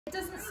It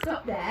doesn't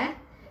stop there.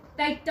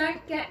 They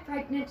don't get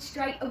pregnant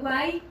straight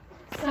away,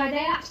 so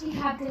they actually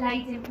have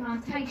delayed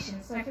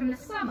implantation. So from the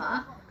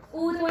summer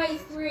all the way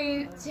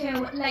through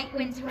till late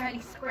winter,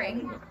 early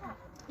spring,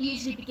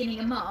 usually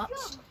beginning of March,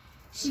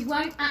 she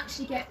won't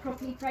actually get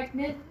properly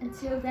pregnant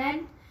until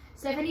then.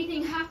 So if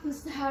anything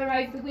happens to her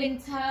over the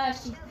winter,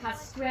 she has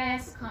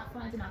stress, can't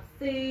find enough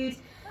food,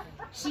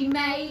 she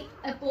may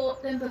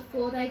abort them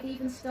before they've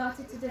even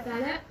started to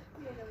develop.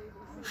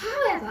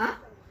 However,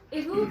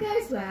 if all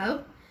goes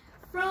well,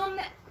 from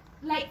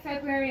late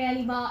February,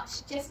 early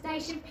March,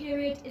 gestation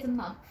period is a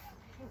month.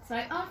 So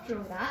after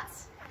all that,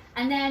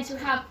 and then she'll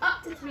have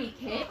up to 3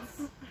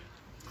 kids.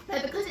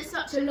 But because it's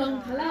such a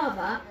long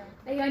palaver,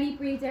 they only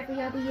breed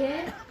every other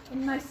year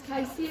in most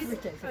cases.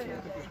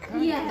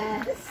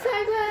 Yeah, so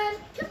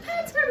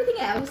compared to everything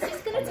else,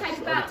 it's going to take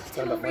about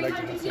 200 or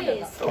 300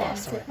 years for them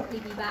to probably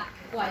be back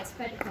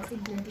widespread across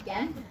England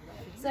again.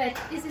 So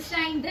it's a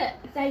shame that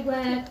they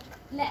were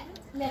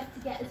left to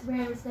get as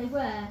rare as they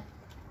were.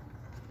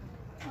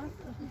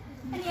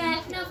 And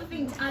yeah, another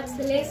thing to add to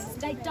the list,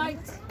 they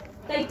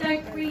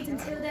don't breed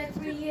until they're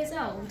 3 years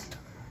old.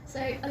 So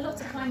a lot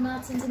of pine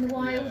martens in the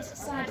wild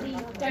sadly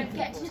don't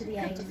get to the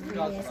age of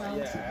 3 years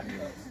old.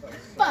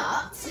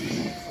 But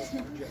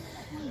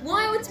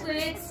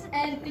Wildwood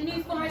and the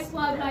New Forest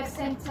Wildlife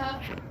Centre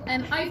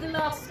over the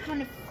last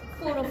kind of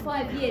 4 or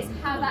 5 years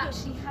have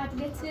actually had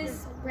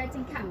litters bred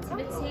in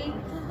captivity.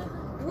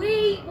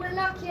 We were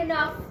lucky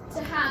enough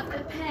to have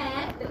a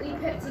pair that we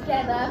put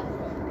together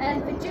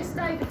for just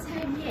over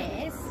 10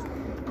 years.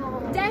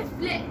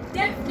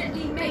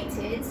 Definitely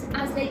mated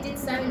as they did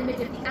so in the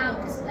middle of the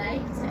owl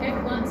display, so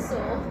everyone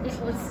saw it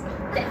was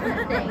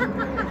definitely a thing.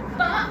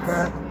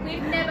 But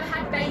we've never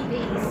had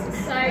babies,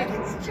 so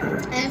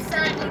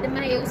sadly the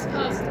males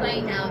passed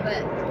away now,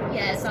 but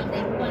yeah,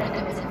 one of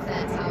them is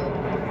infertile.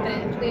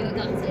 But we were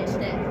gutted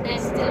that they're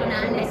still on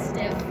our list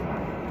of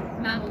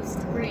mammals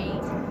to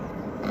breed.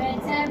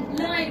 But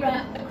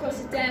Lyra across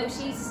the dale,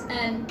 she's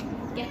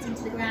getting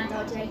to the grand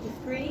old age of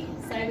 3,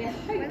 so we're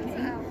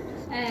hoping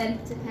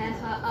to pair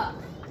her up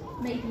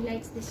maybe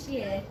later this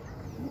year.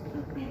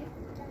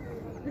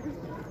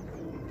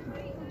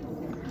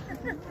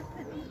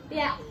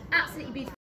 Yeah, absolutely beautiful.